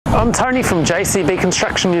I'm Tony from JCB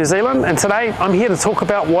Construction New Zealand, and today I'm here to talk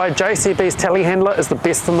about why JCB's telehandler is the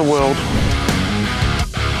best in the world.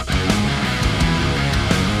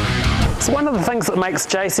 So one of the things that makes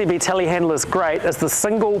JCB telehandlers great is the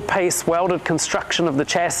single piece welded construction of the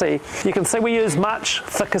chassis. You can see we use much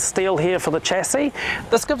thicker steel here for the chassis.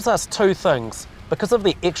 This gives us two things. Because of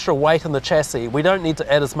the extra weight in the chassis, we don't need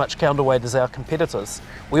to add as much counterweight as our competitors.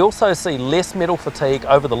 We also see less metal fatigue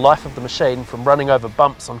over the life of the machine from running over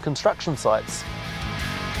bumps on construction sites.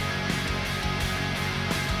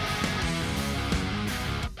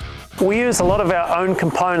 We use a lot of our own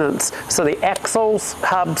components, so the axles,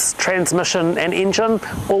 hubs, transmission and engine,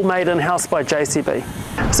 all made in-house by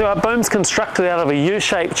JCB. So our boom's constructed out of a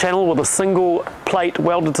U-shaped channel with a single plate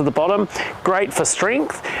welded to the bottom, great for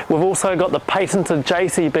strength. We've also got the patented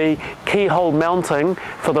JCB keyhole mounting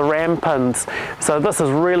for the ram pins. So this is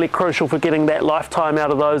really crucial for getting that lifetime out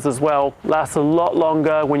of those as well. Lasts a lot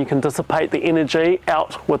longer when you can dissipate the energy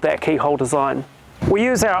out with that keyhole design. We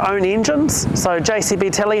use our own engines, so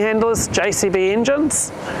JCB telehandlers, JCB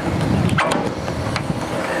engines.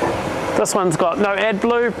 This one's got no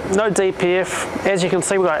AdBlue, no DPF. As you can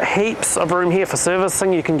see, we've got heaps of room here for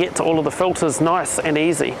servicing. You can get to all of the filters nice and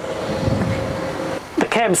easy. The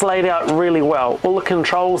cab's laid out really well. All the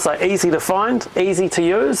controls are easy to find, easy to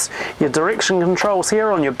use. Your direction controls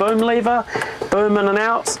here on your boom lever, boom in and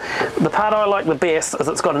out. The part I like the best is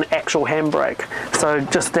it's got an actual handbrake. So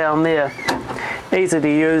just down there, easy to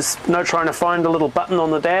use, no trying to find a little button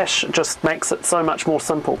on the dash, it just makes it so much more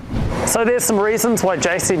simple. So there's some reasons why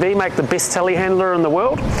JCB make the best telehandler in the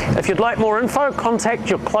world. If you'd like more info, contact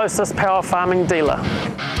your closest power farming dealer.